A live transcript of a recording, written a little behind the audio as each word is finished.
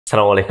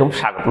আসসালামু আলাইকুম,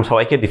 স্বাগতম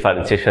সবাইকে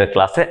ডিফারেন্সিয়েশনের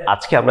ক্লাসে।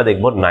 আজকে আমরা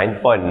দেখব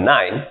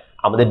 9.9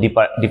 আমাদের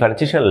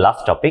ডিফারেন্সিয়েশনের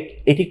লাস্ট টপিক।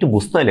 এটি একটু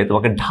বুঝতে হলে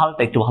তোমাকে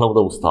ঢালটা একটু ভালো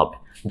মতো বুঝতে হবে,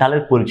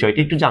 ঢালের পরিচয়টা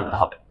একটু জানতে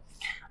হবে।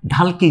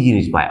 ঢাল কি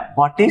জিনিস ভাইয়া?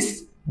 হোয়াট ইজ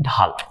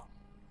ঢাল?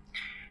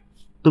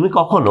 তুমি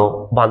কখনো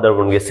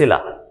বান্দরবন গেছিলা?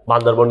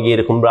 বান্দরবন গিয়ে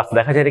এরকম রাস্তা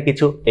দেখা যায়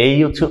কিছু, এই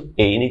উঁচু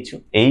এই নিচু,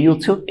 এই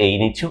উঁচু এই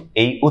নিচু,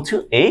 এই উঁচু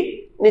এই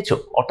নিচু,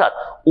 অর্থাৎ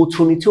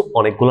উঁচু নিচু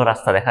অনেকগুলো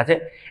রাস্তা দেখা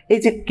যায়। এই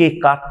যে কে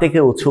কার থেকে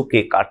উঁচু, কে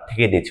কার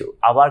থেকে নিচু,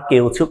 আবার কে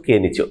উঁচু কে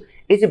নিচু,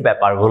 এই যে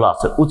ব্যাপারগুলো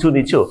আছে উঁচু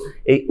নিচু,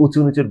 এই উঁচু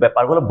নিচুর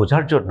ব্যাপারগুলো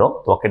বোঝার জন্য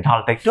তোমাকে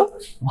ঢালটা একটু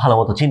ভালো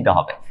মতো চিনতে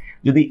হবে।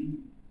 যদি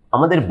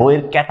আমাদের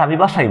বইয়ের ক্যাতাবি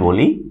ভাষায়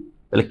বলি,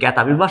 তাহলে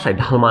ক্যাতাবি ভাষায়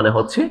ঢাল মানে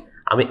হচ্ছে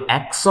আমি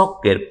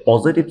এক্সকের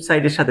পজিটিভ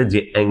সাইডের সাথে যে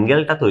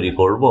অ্যাঙ্গেলটা তৈরি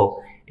করব,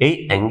 এই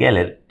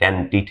অ্যাঙ্গেলের ট্যান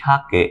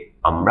থিটাকে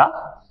আমরা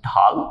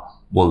ঢাল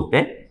বলতে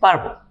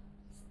পারবো।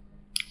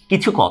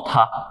 কিছু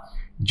কথা,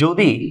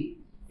 যদি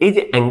এই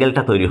যে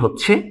অ্যাঙ্গেলটা তৈরি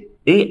হচ্ছে,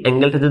 এই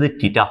অ্যাঙ্গেলটা যদি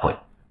থিটা হয়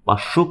বা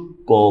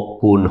সূক্ষ্ম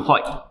কোণ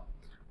হয়,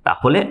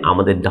 তাহলে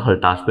আমাদের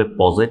ঢালটা আসবে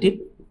পজিটিভ।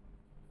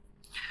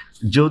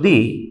 যদি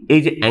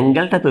এই যে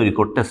অ্যাঙ্গেলটা তৈরি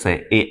করতেছে,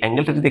 এই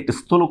অ্যাঙ্গেলটা যদি একটু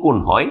স্থূলকোণ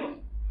হয়,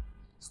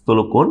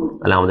 স্থূলকোণ,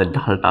 তাহলে আমাদের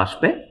ঢালটা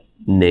আসবে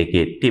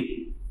নেগেটিভ।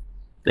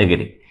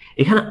 নেগেটিভ।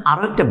 এখানে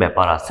আরো একটা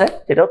ব্যাপার আছে,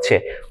 যেটা হচ্ছে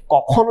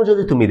কখনো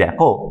যদি তুমি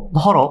দেখো,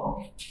 ধরো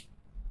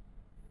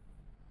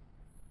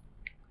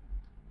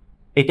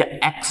এটা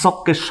এক্স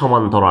অক্ষের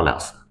সমান্তরালে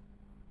আছে,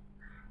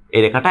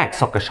 এই রেখাটা এক্স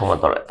অক্ষের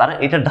সমান্তরালে, তাহলে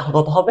এটা ঢাল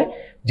কত হবে?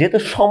 যেহেতু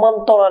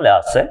সমান্তরালে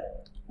আছে,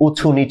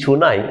 উঁচু নিচু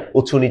নাই,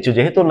 উঁচু নিচু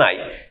যেহেতু নাই,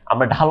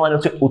 আমরা ঢাল মানে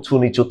হচ্ছে উঁচু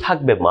নিচু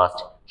থাকবে মাস্ট।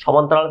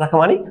 সমান্তরালে থাকা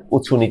মানে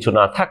উঁচু নিচু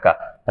না থাকা,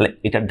 তাহলে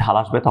এটা ঢাল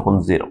আসবে তখন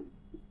জিরো।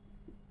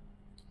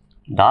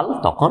 ঢাল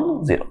তখন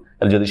জিরো।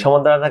 তাহলে যদি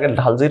সমান্তরালে থাকে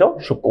ঢাল জিরো,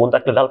 সূক্ষ্মকোণ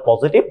থাকলে ঢাল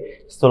পজিটিভ,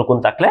 স্থূলকোণ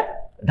থাকলে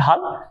ঢাল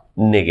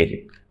নেগেটিভ।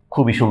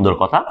 খুবই সুন্দর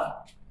কথা।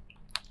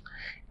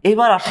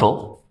 এবার আসো,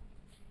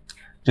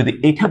 যদি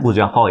এটা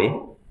বোঝা হয়,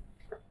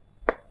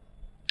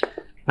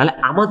 তাহলে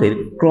আমাদের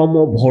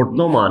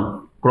ক্রমবর্ধমান,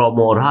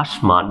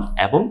 ক্রমহ্রাসমান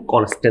এবং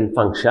কনস্ট্যান্ট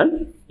ফাংশন,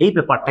 এই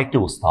ব্যাপারটা একটু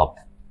বুঝতে হবে।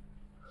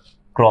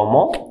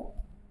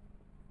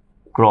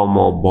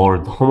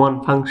 ক্রমবর্ধমান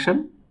ফাংশন,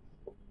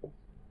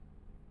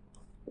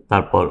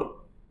 তারপর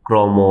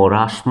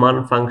ক্রমহ্রাসমান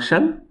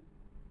ফাংশন,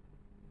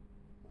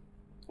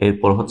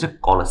 এরপর হচ্ছে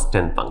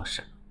কনস্ট্যান্ট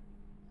ফাংশন।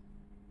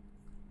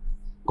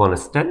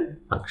 কনস্ট্যান্ট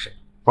ফাংশন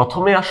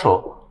প্রথমে আসো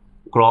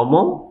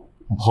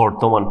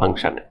ক্রমবর্ধমান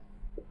ফাংশনে।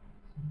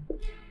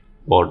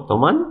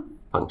 বর্ধমান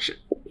ফাংশন,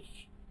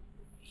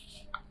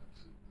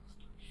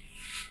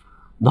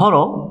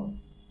 ধরো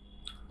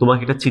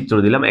তোমাকে একটা চিত্র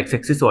দিলাম, এক্স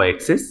অ্যাক্সিস ওয়াই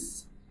অ্যাক্সিস,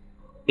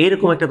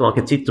 এরকম একটা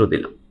তোমাকে চিত্র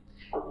দিলাম।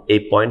 এই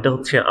পয়েন্টটা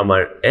হচ্ছে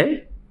আমার এ,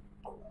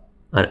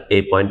 আর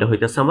এই পয়েন্টটা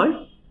হইতেছে আমার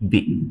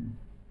বি।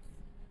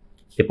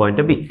 এই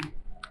পয়েন্টটা বি।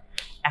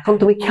 এখন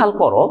তুমি খেয়াল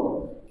করো,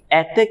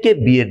 এ থেকে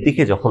বি এর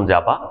দিকে যখন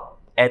যাবা,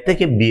 এ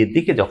থেকে বি এর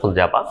দিকে যখন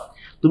যাবা,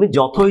 তুমি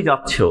যতই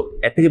যাচ্ছ,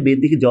 এ থেকে বি এর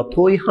দিকে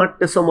যতই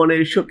হাঁটতেছো, মনে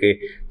ইস্যুকে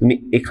তুমি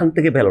এখান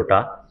থেকে ভ্যালুটা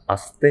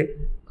আস্তে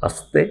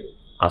আস্তে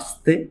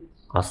আস্তে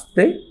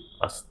আস্তে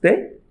আস্তে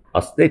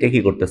আস্তে এটা কি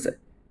করতেছে?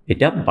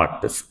 এটা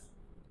বাড়তেছে।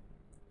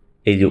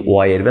 এই যে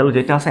ওয়াই এর ভ্যালু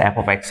যেটা আছে, এফ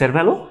অফ এক্স এর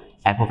ভ্যালু,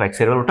 এফ অফ এক্স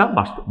এর ভ্যালুটা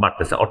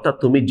বাড়তেছে। অর্থাৎ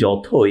তুমি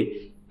যতই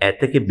এ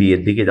থেকে বি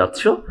এর দিকে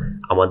যাচ্ছ,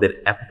 আমাদের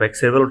এফ অফ এক্স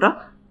এর ভ্যালুটা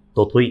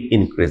ততই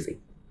ইনক্রিজিং।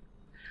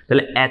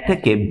 তাহলে এ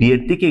থেকে বি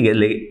এর দিকে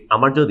গেলে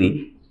আমার যদি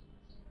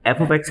এফ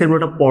অফ এক্স এর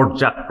ভ্যালুটা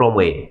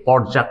পর্যায়ক্রমে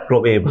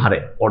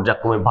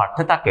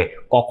বাড়তে থাকে,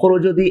 কখনো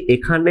যদি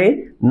এখানে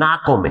না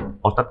কমে,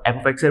 অর্থাৎ এফ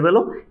অফ এক্স এর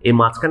ভ্যালু এই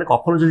মাঝখানে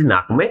কখনো যদি না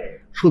কমে,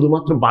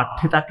 শুধুমাত্র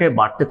বাড়তে থাকে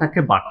বাড়তে থাকে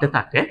বাড়তে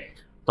থাকে,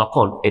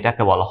 তখন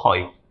এটাকে বলা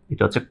হয়,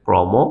 এটা হচ্ছে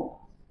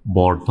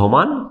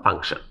ক্রমবর্ধমান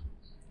ফাংশন।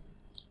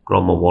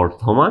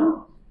 ক্রমবর্ধমান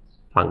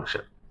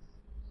ফাংশন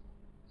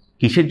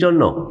কিসের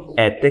জন্য?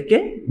 এ থেকে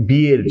বি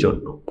এর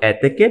জন্য। এ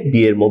থেকে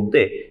বি এর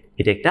মধ্যে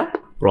এটা একটা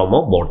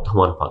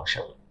ক্রমবর্ধমান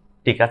ফাংশন।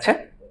 ঠিক আছে,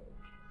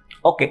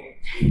 ওকে।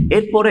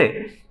 এরপরে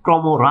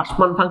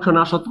ক্রমহ্রাসমান ফাংশন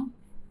আসো তো।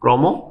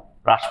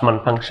 ক্রমহ্রাসমান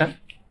ফাংশন,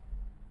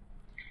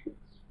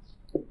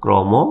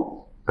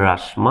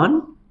 ক্রমহ্রাসমান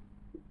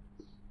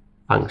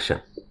ফাংশন,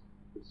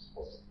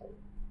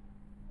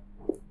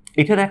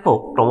 এটা দেখো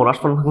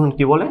ক্রমহ্রাসমান ফাংশন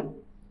কি বলে।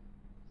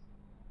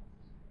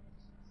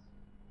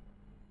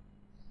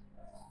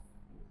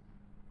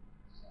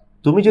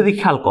 তুমি যদি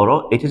খেয়াল করো,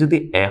 এটা যদি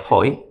এ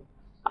হয়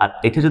আর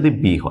এটা যদি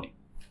বি হয়,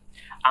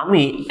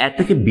 আমি এ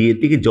থেকে বি এর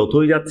দিকে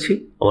যতই যাচ্ছি,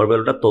 আমার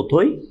ভ্যালুটা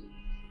ততই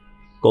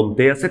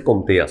কমতে আছে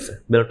কমতে আছে,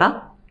 ভ্যালুটা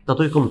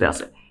ততই কমতে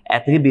আছে। এ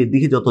থেকে বি এর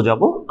দিকে যত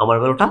যাব, আমার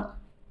ভ্যালুটা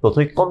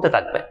ততই কমতে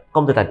থাকবে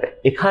কমতে থাকবে।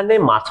 এখানে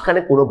মাঝখানে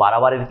কোনো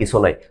বাড়াবাড়ির কিছু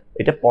নাই,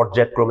 এটা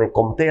পর্যায়ক্রমে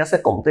কমতে আছে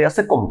কমতে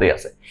আছে কমতে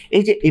আছে।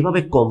 এই যে এইভাবে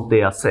কমতে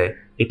আছে,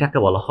 এটাকে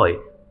বলা হয়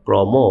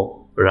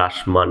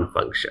ক্রমহ্রাসমান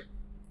ফাংশন।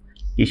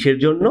 কিসের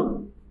জন্য?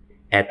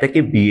 এ থেকে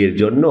বি এর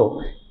জন্য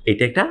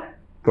এটা একটা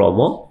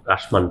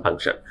ক্রমহ্রাসমান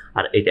ফাংশন,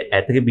 আর এটা এ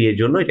থেকে বি এর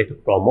জন্য এটা একটা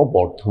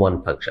ক্রমবর্ধমান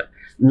ফাংশন।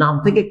 নাম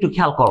থেকে একটু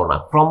খেয়াল করো না,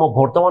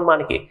 ক্রমবর্ধমান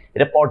মানে কি?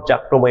 এটা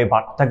পর্যায়ক্রমে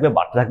বাড়তে থাকবে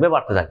বাড়তে থাকবে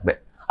বাড়তে থাকবে।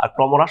 আর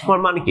ক্রমহ্রাসমান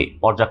মানে কি?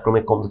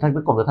 পর্যায়ক্রমে কমতে থাকবে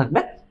কমতে থাকবে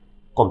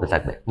কমতে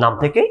থাকবে, নাম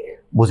থেকেই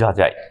বোঝা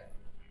যায়।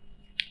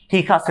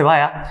 ঠিক আছে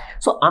ভাইয়া,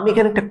 সো আমি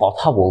এখানে একটা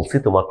কথা বলছি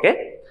তোমাকে,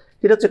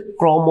 যেটা হচ্ছে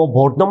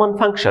ক্রমবর্ধমান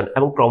ফাংশন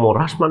এবং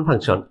ক্রমহ্রাসমান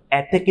ফাংশন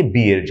এ থেকে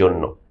বি এর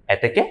জন্য, এ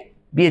থেকে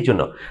বি এর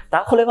জন্য।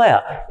 তাহলে ভাইয়া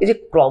এই যে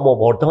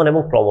ক্রমবর্ধমান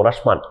এবং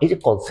ক্রমহ্রাসমান এই যে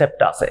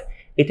কনসেপ্টটা আছে,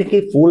 এটা কি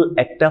ফুল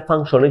একটা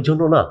ফাংশনের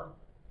জন্য না,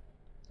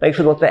 তাই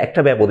শুধুমাত্র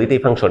একটা ব্যবধিত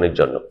এই ফাংশনের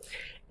জন্য?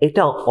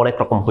 এটা অনেক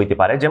রকম হইতে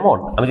পারে। যেমন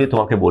আমি যদি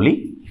তোমাকে বলি,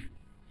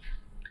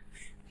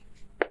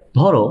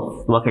 ধরো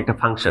তোমাকে একটা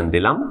ফাংশন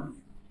দিলাম,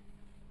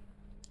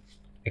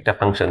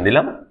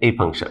 এই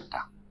ফাংশনটা,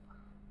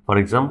 ফর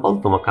এক্সাম্পল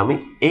তোমাকে আমি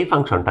এই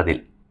ফাংশনটা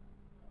দিলাম,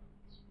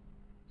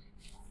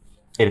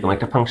 এরকম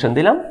একটা ফাংশন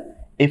দিলাম।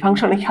 এই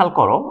ফাংশনে খেয়াল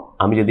করো,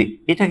 আমি যদি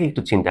এটাকে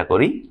একটু চিন্তা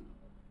করি,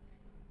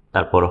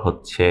 তারপর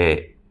হচ্ছে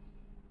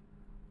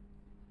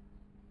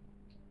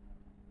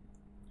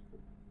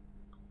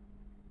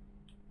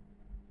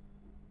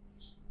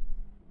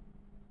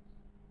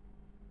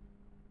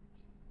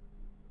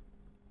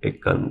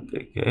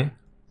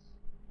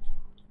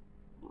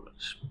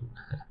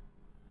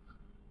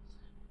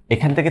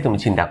এখান থেকে তুমি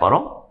চিন্তা করো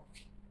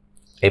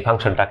এই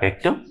ফাংশনটাকে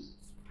একটু।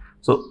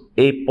 সো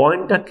এই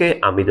পয়েন্টটাকে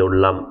আমি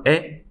ধরলাম এ,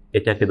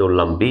 এটাকে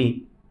ধরলাম বি,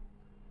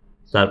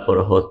 তারপর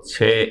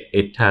হচ্ছে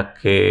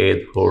এটাকে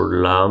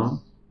ধরলাম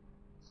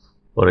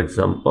ফর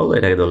এক্সাম্পল,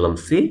 এটাকে ধরলাম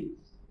সি,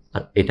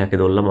 আর এটাকে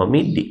ধরলাম আমি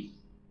ডি।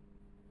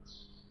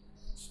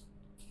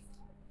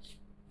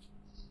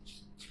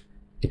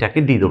 এটাকে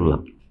ডি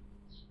ধরলাম,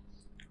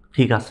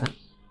 ঠিক আছে।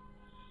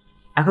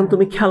 এখন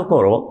তুমি খেয়াল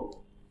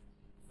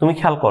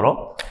করো,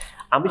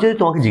 আমি যদি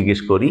তোমাকে জিজ্ঞেস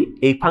করি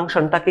এই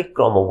ফাংশনটাকে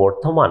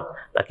ক্রমবর্ধমান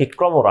নাকি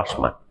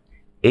ক্রমহ্রাসমান,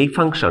 এই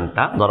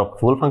ফাংশনটা ধরো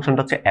ফুল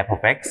ফাংশনটা হচ্ছে এফ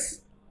অফ এক্স,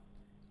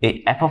 এই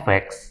এফ অফ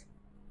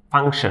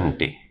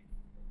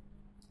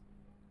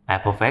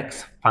এক্স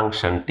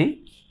ফাংশনটি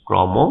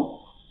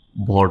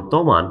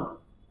ক্রমবর্ধমান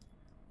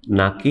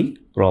নাকি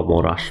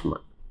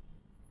ক্রমহ্রাসমান,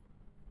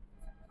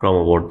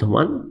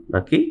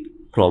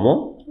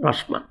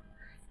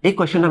 এই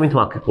কোয়েশ্চেনটা আমি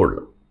তোমাকে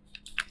করলাম।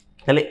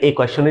 তাহলে এই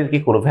কোয়েশ্চেনের কি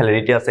কোনো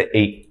ভ্যালিডিটি আছে?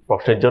 এই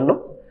প্রশ্নের জন্য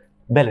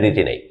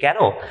ভ্যালিডিটি নেই। কেন?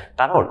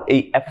 কারণ এই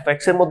এফ অফ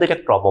এক্স এর মধ্যে এটা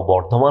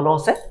ক্রমবর্ধমানও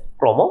আছে,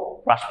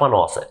 ক্রমহ্রাসমানও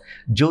আছে।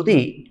 যদি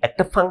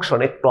একটা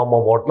ফাংশনে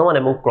ক্রমবর্ধমান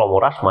এবং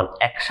ক্রমহ্রাসমান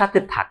একসাথে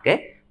থাকে,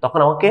 তখন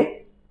আমাকে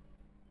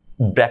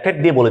ব্র্যাকেট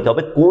দিয়ে বলতে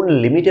হবে কোন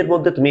লিমিটের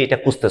মধ্যে তুমি এটা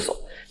খুঁজতেছো।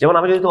 যেমন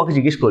আমি যদি তোমাকে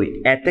জিজ্ঞেস করি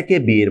এ থেকে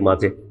বি এর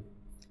মাঝে,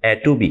 এ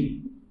টু বি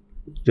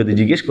যদি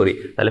জিজ্ঞেস করি,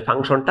 তাহলে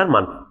ফাংশনটার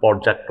মান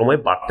পর্যায়ক্রমে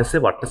বাড়তেছে,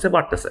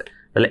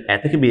 তাহলে এ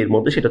থেকে বি এর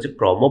মধ্যে সেটা হচ্ছে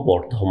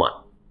ক্রমবর্ধমান।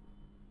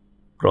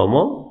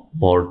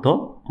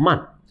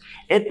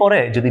 এরপরে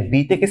যদি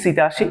বি থেকে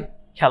সিতে আসি,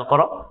 খেয়াল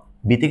করো,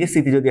 বি থেকে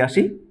সিতে যদি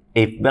আসি,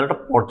 এই ভ্যালুটা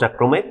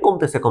পর্যায়ক্রমে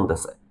কমতেছে,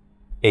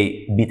 এই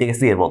বি থেকে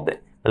সি এর মধ্যে।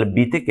 তাহলে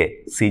বি থেকে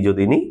সি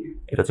যদি নিই,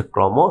 এটা হচ্ছে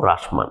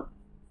ক্রমহ্রাসমান।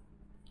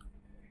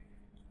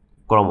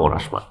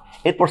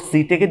 এরপর সি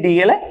থেকে দিয়ে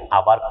গেলে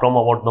আবার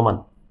ক্রমবর্ধমান,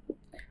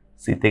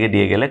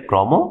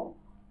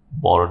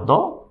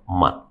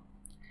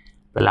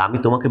 তাহলে আমি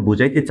তোমাকে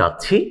বুঝাইতে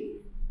চাচ্ছি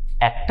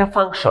একটা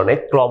ফাংশনে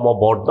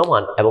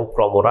ক্রমবর্ধমান এবং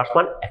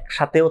ক্রমহ্রাসমান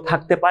একসাথেও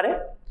থাকতে পারে,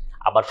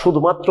 আবার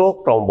শুধুমাত্র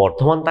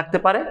ক্রমবর্ধমান থাকতে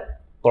পারে,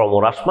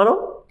 ক্রমহ্রাসমানও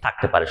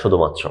থাকতে পারে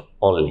শুধুমাত্র,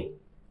 অনলি।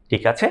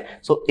 ঠিক আছে,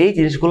 সো এই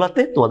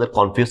জিনিসগুলোতে তোমাদের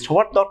কনফিউজ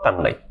হওয়ার দরকার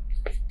নাই।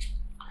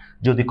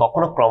 যদি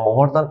কখনো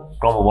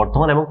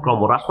ক্রমবর্ধমান এবং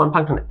ক্রমহ্রাসমান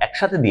ফাংশন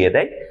একসাথে দিয়ে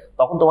দেয়,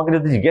 তখন তোমাকে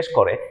যদি জিজ্ঞেস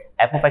করে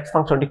এফ অফ এক্স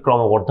ফাংশনটি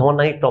ক্রমবর্ধমান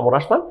নাকি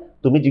ক্রমহ্রাসমান,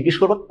 তুমি জিজ্ঞেস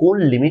করবে কোন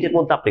লিমিটের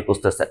মধ্যে আপনি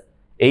খুঁজতেছেন।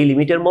 এই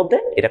লিমিটের মধ্যে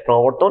এটা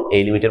ক্রমবর্ধমান,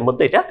 এই লিমিটের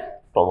মধ্যে এটা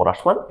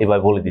ক্রমহ্রাসমান,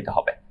 এভাবে বলে দিতে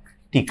হবে।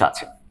 ঠিক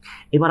আছে,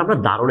 এবার আমরা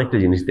দারুণ একটা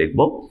জিনিস দেখব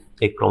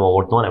এই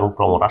ক্রমবর্ধমান এবং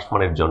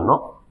ক্রমহ্রাসমানের জন্য।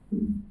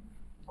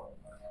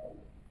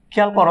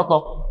 খেয়াল করো তো,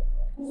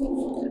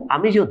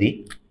 আমি যদি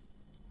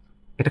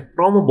একটা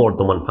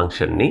ক্রমবর্ধমান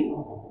ফাংশন নিই,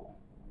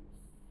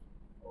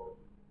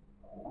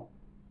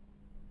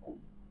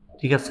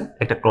 ঠিক আছে,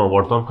 একটা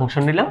ক্রমবর্ধমান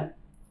ফাংশন নিলাম,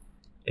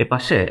 এ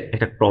পাশে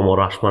একটা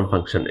ক্রমহ্রাসমান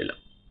ফাংশন নিলাম,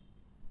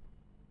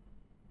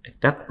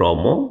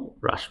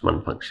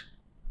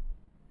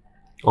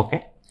 ওকে,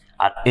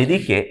 আর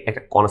এদিকে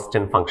একটা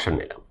কনস্ট্যান্ট ফাংশন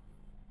নিলাম,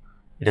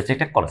 এটা হচ্ছে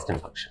একটা কনস্ট্যান্ট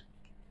ফাংশন।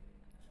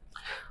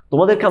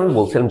 তোমাদেরকে আমি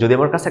বলছিলাম যদি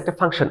আমার কাছে একটা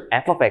ফাংশন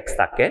এফ অফ এক্স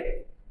থাকে,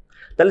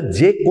 তাহলে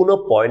যে কোনো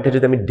পয়েন্টে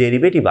যদি আমি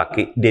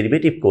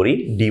ডেরিভেটিভ করি,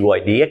 ডিওয়াই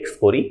ডিএক্স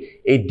করি,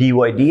 এই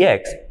ডিওয়াই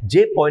ডিএক্স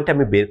যে পয়েন্টে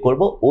আমি বের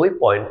করব ওই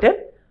পয়েন্টে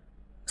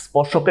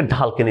স্পর্শকের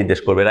ঢালকে নির্দেশ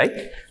করবে, রাইট?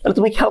 তাহলে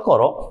তুমি খেয়াল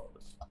করো,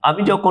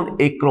 আমি যখন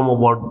এই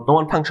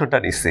ক্রমবর্ধমান ফাংশনটা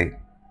নিচ্ছি,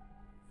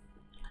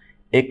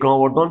 এই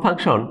ক্রমবর্ধমান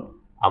ফাংশন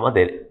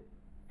আমাদের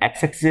এক্স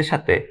অ্যাক্সিসের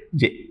সাথে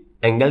যে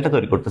অ্যাঙ্গেলটা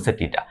তৈরি করতেছে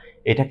টিটা,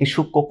 এটা কি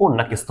সূক্ষ্মকোণ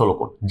নাকি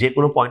স্থলকোণ? যে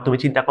কোনো পয়েন্ট তুমি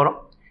চিন্তা করো,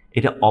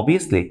 এটা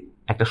অবভিয়াসলি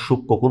একটা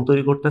সূক্ষ্মকোণ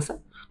তৈরি করতেছে।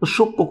 তো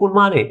সূক্ষ্মকোণ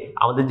মানে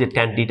আমাদের যে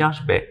ট্যান টিটা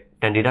আসবে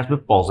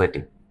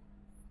পজিটিভ,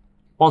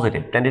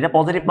 ট্যান টিটা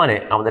পজিটিভ মানে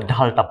আমাদের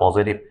ঢালটা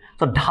পজিটিভ।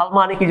 তো ঢাল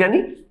মানে কি জানি?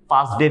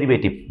 ফার্স্ট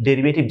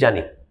ডেরিভেটিভ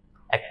জানি,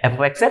 এফ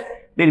অফ এক্স এর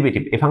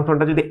ডেরিভেটিভ। এই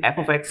ফাংশনটা যদি এফ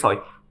অফ এক্স হয়,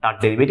 তার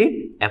derivative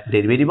F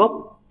derivative of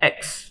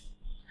x.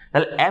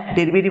 তাহলে এফ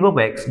ডেরিভেটিভ অফ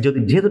এক্স যদি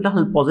যেহেতু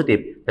ঢাল পজিটিভ,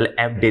 তাহলে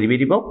এফ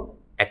ডেরিভেটিভ অফ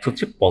x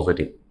হচ্ছে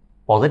পজিটিভ।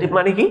 পজিটিভ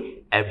মানে কি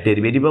f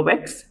derivative of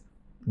x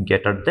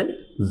greater than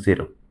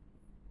 0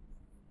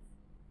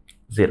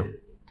 0।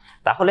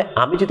 তাহলে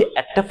আমি যদি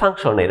একটা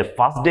ফাংশনের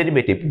ফার্স্ট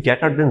ডেরিভেটিভ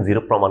গ্রেটার দেন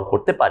 0 প্রমাণ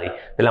করতে পারি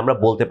তাহলে আমরা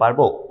বলতে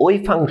পারবো ওই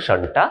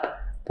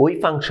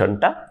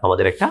ফাংশনটা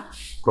আমাদের একটা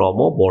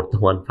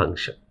ক্রমবর্ধমান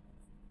ফাংশন।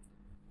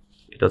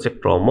 এটা হচ্ছে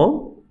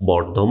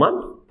ক্রমবর্ধমান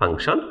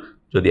ফাংশন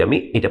যদি আমি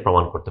এটা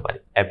প্রমাণ করতে পারি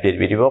f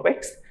derivative of x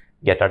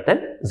greater than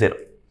 0।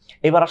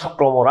 এবার আসো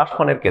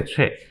ক্রমহ্রাসমানের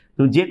ক্ষেত্রে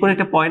তুমি যে কোনো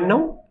একটা পয়েন্ট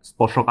নাও,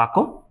 স্পর্শক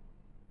আঁকো,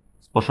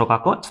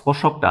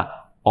 স্পর্শকটা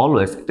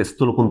অলওয়েজ একটা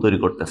স্থূলকোণ তৈরি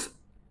করতেছে।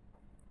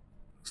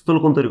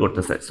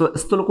 সো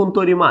স্থূলকোণ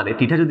তৈরি মানে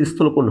থিটা যদি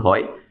স্থূলকোণ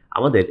হয়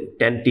আমাদের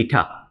tan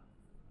থিটা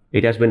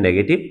এটা আসবে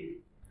নেগেটিভ,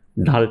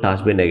 ঢালটা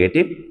আসবে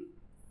negative,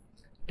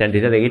 tan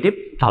theta negative,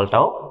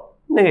 ঢালটাও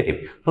negative.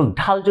 তো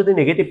ঢাল যদি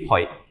নেগেটিভ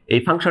হয় এই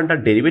ফাংশনটার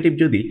ডেরিভেটিভ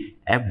যদি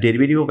f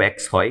ডেরিভেটিভ অফ x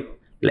হয়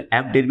তাহলে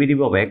f derivative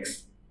of x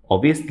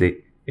obviously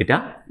এটা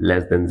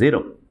লেস দেন 0,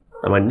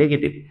 আমার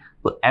নেগেটিভ।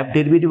 তো f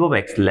derivative of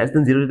x less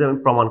than 0 যদি আমি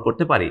প্রমাণ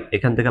করতে পারি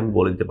এখান থেকে আমি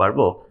বলে দিতে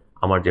পারবো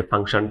আমার যে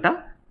ফাংশনটা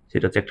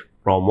সেটা হচ্ছে একটা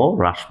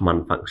ক্রমহ্রাসমান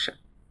function.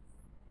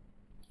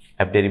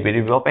 f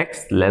derivative of x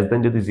less than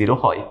যদি 0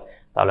 হয়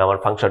তাহলে আমার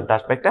ফাংশনটা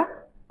আসবে একটা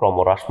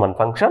ক্রমহ্রাসমান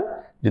ফাংশন।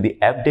 যদি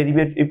f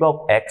derivative of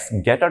x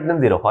greater than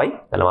 0 হয়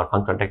তাহলে আমার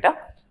ফাংশনটা একটা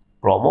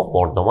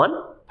ক্রমবর্ধমান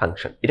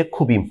ফাংশন। এটা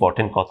খুব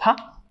ইম্পর্টেন্ট কথা।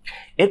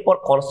 এরপর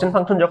কনস্ট্যান্ট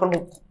ফাংশন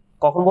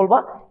কখন বলবা,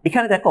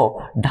 এখানে দেখো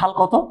ঢাল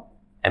কত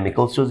m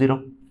equals to 0।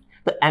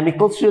 তো m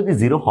equals to যদি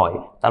 0 হয়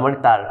তার মানে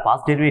তার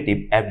first derivative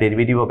f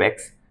derivative of x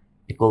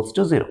equals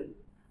to 0।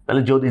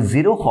 তাহলে যদি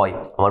 0 হয়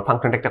আমার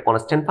ফাংশনটা একটা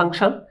কনস্ট্যান্ট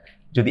ফাংশন।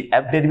 যদি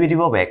f derivative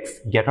of x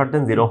greater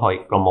than 0 হয়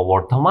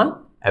ক্রমবর্ধমান,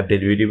 f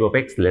derivative of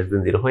x less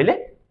than 0 হইলে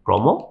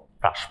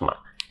ক্রমহ্রাসমান।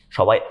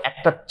 সবাই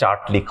একটা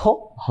চার্ট লিখো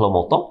ভালো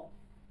মতো,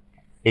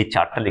 এই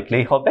চার্টটা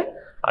লিখলেই হবে,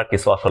 আর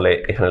কিছু আসলে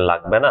এখানে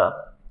লাগবে না।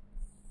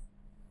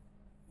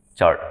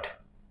 চার্ট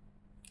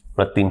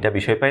আমরা তিনটা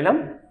বিষয় পাইলাম,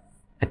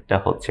 একটা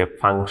হচ্ছে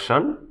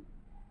ফাংশন,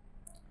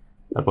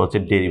 তারপর হচ্ছে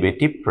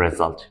ডেরিভেটিভ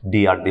রেজাল্ট,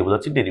 dr দিয়ে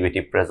বোঝাচ্ছি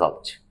ডেরিভেটিভ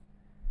রেজাল্ট।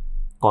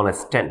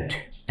 কনস্ট্যান্ট,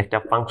 একটা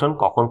ফাংশন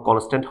কখন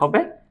কনস্ট্যান্ট হবে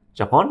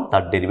যখন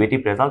তার ডেরিভেটিভ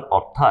রেজাল্ট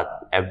অর্থাৎ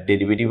f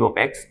derivative of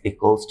x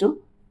equals to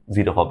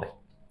 0 হবে।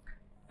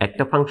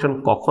 একটা ফাংশন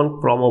কখন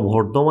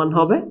ক্রমবর্ধমান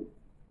হবে,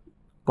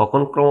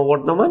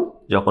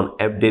 যখন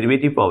f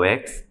derivative of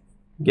x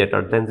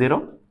greater than 0।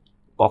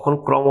 কখন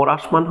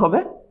ক্রমহ্রাসমান হবে,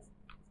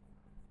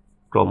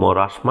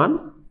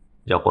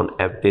 যখন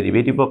f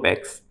derivative of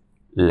x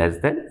less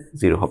than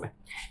 0 হবে।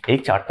 এই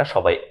চারটা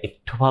সবাই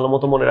একটু ভালো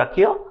মতো মনে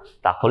রাখিও,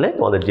 তাহলে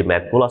তোমাদের যে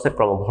ম্যাথগুলো আছে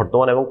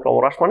ক্রমবর্ধমান এবং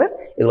ক্রমহ্রাসমানের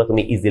এগুলো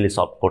তুমি ইজিলি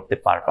সলভ করতে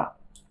পারবা।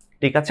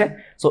 ঠিক আছে,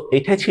 সো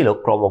এটাই ছিল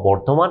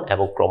ক্রমবর্ধমান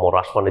এবং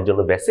ক্রমহ্রাসমানের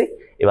জন্য বেসিক।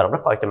 এবার আমরা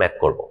কয়েকটা ম্যাথ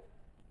করব।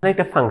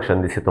 একটা ফাংশন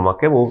দিছে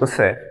তোমাকে,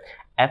 বলতেছে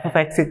f of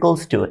x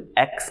equals to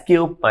x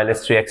cube minus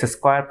 3x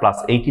square plus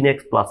 18x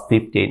plus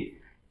 15।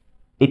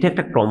 এটা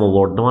একটা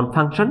ক্রমবর্ধমান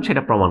ফাংশন,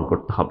 সেটা প্রমাণ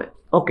করতে হবে।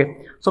 ওকে,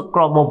 সো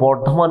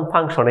ক্রমবর্ধমান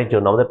ফাংশনের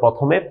জন্য আমাদের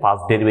প্রথমে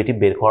ফার্স্ট ডেরিভেটিভ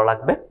বের করা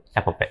লাগবে,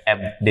 f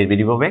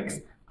ডেরিভেটিভ অফ x।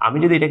 আমি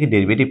যদি এটাকে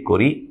ডেরিভেটিভ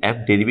করি f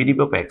ডেরিভেটিভ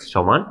অফ x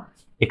সমান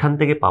এখান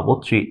থেকে পাবো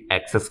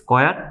 3x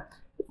square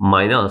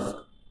minus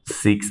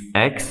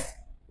 6x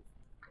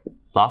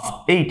plus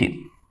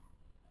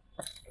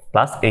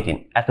 18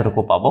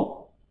 এতটুকু পাবো।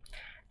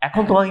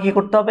 এখন তোমাকে কি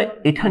করতে হবে,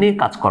 এটা নিয়ে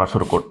কাজ করা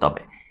শুরু করতে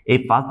হবে। এই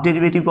ফার্স্ট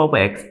ডেরিভেটিভ অফ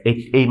x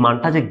এই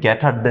মানটা যে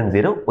গ্রেটার দেন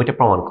 0 ওইটা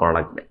প্রমাণ করা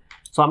লাগবে।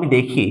 সো আমি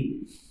দেখি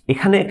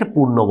এখানে একটা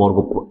পূর্ণবর্গ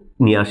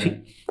নিয়ে আসি,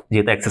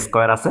 যেহেতু x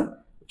স্কয়ার আছে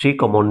 3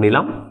 কমন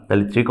নিলাম,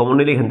 তাহলে 3 কমন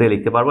নিলে এখান থেকে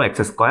লিখতে পারবো x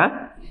square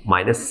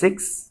minus 6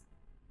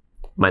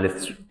 minus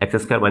x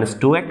square minus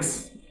 2x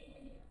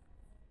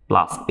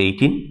plus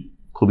 18।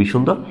 খুবই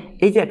সুন্দর।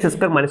 এই যে x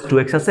স্কয়ার মাইনাস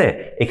 2x আছে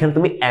এখানে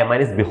তুমি a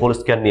minus b whole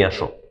square নিয়ে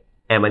আসো,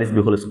 a minus b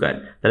whole square,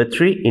 তাহলে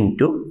 3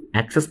 into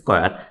x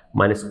square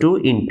minus 2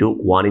 into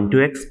 1 into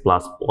x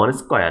plus 1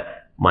 square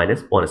minus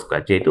 1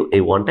 square, যেহেতু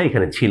এই 1টা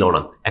এখানে ছিল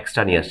না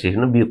এক্সট্রা নিয়ে আসছি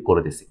এজন্য বিয়োগ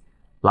করে দিছি,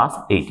 প্লাস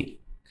 18।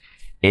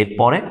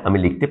 এরপরে আমি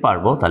লিখতে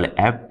পারবো তাহলে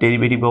f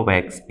derivative of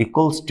x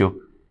equals to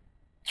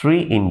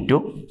 3 into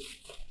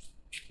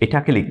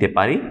এটাকে লিখতে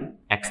পারি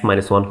x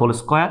মাইনাস 1 হোল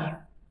স্কয়ার,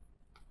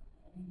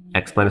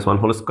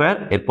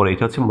 এরপরে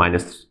এটা হচ্ছে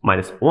মাইনাস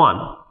 1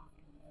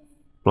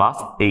 প্লাস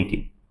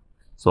 18।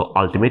 সো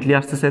আলটিমেটলি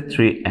আসতেছে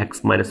 3x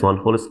minus 1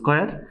 whole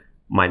square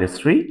minus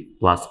 3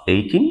 plus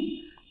 18,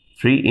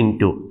 3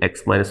 into x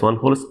minus 1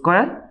 whole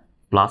square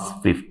plus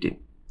 15।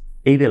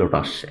 এই ভ্যালুটা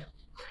আসছে।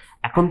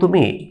 এখন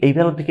তুমি এই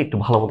ভ্যালুর দিকে একটু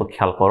ভালো মতো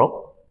খেয়াল করো,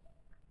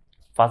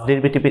 ফার্স্ট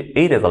ডেরিভেটিভের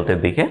এই রেজাল্টের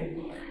দিকে।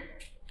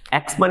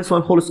 x মাইনাস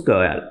 1 হোল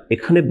স্কয়ার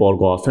এখানে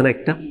বর্গ আছে না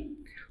একটা,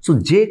 সো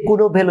যে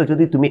কোনো ভ্যালু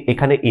যদি তুমি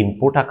এখানে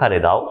ইনপুট আকারে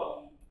দাও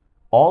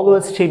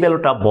অলওয়েজ সেই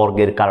ভ্যালুটা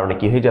বর্গের কারণে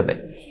কি হয়ে যাবে,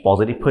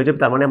 পজিটিভ হয়ে যাবে।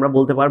 তার মানে আমরা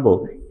বলতে পারবো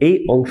এই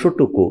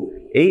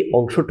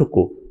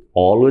অংশটুকু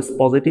অলওয়েজ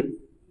পজিটিভ,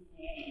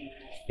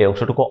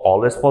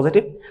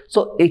 সো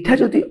এটা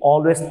যদি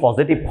অলওয়েজ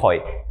পজিটিভ হয়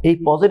এই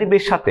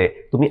পজিটিভের সাথে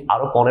তুমি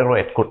আরো 15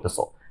 অ্যাড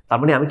করতেছো, তার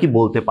মানে আমি কি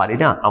বলতে পারি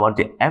না আমার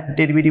যে f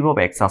ডেরিভেটিভ অফ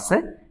x আছে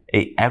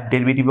এই f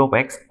derivative of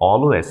x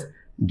always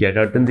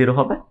greater than 0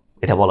 হবে,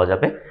 এটা বলা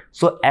যাবে।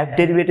 So f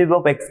derivative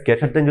of x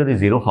greater than যদি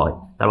 0 হয়,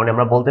 তার মানে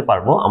আমরা বলতে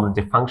পারবো আমাদের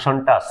যে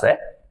ফাংশনটা আছে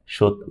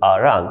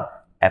সুতরাং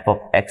f অফ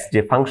x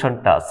যে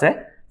ফাংশনটা আছে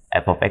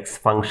f অফ x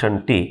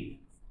ফাংশনটি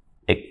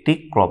একটি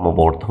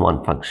ক্রমবর্ধমান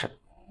ফাংশন,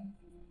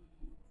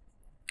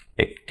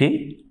 একটি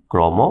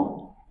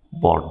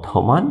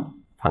ক্রমবর্ধমান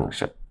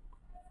ফাংশন।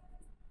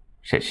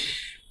 শেষ।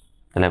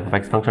 তাহলে f অফ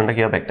x ফাংশনটা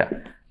কি হবে? একটা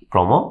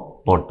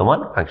ক্রমবর্ধমান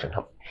ফাংশন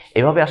হবে।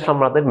 এভাবে আসলে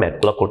আমাদের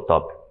ম্যাথগুলো করতে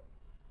হবে।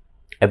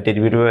 f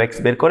ডেরিভেটিভ অফ x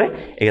বের করে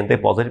এখান থেকে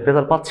পজিটিভ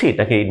রেজাল্ট পাচ্ছি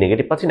নাকি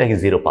নেগেটিভ পাচ্ছি নাকি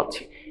 0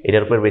 পাচ্ছি,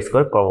 এটার উপর বেস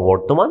করে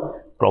ক্রমবর্ধমান,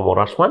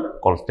 ক্রমহ্রাসমান,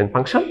 কনস্ট্যান্ট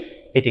ফাংশন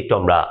এটি একটু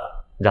আমরা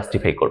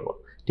জাস্টিফাই করব।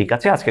 ঠিক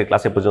আছে, আজকের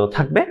ক্লাসে পর্যন্ত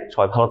থাকবে।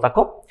 সবাই ভালো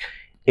থাকো।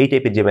 এই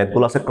টাইপের যে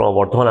ম্যাথগুলো আছে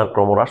ক্রমবর্ধমান আর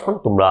ক্রমহ্রাসমান,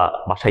 তোমরা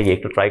বাসায় গিয়ে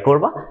একটু ট্রাই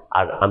করবা।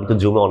 আর আমি তো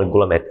জুমে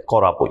অনেকগুলো ম্যাথ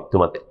করাবোই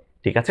তোমাদের।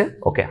 ঠিক আছে,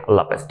 ওকে,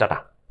 আল্লাহ হাফেজ, টাটা।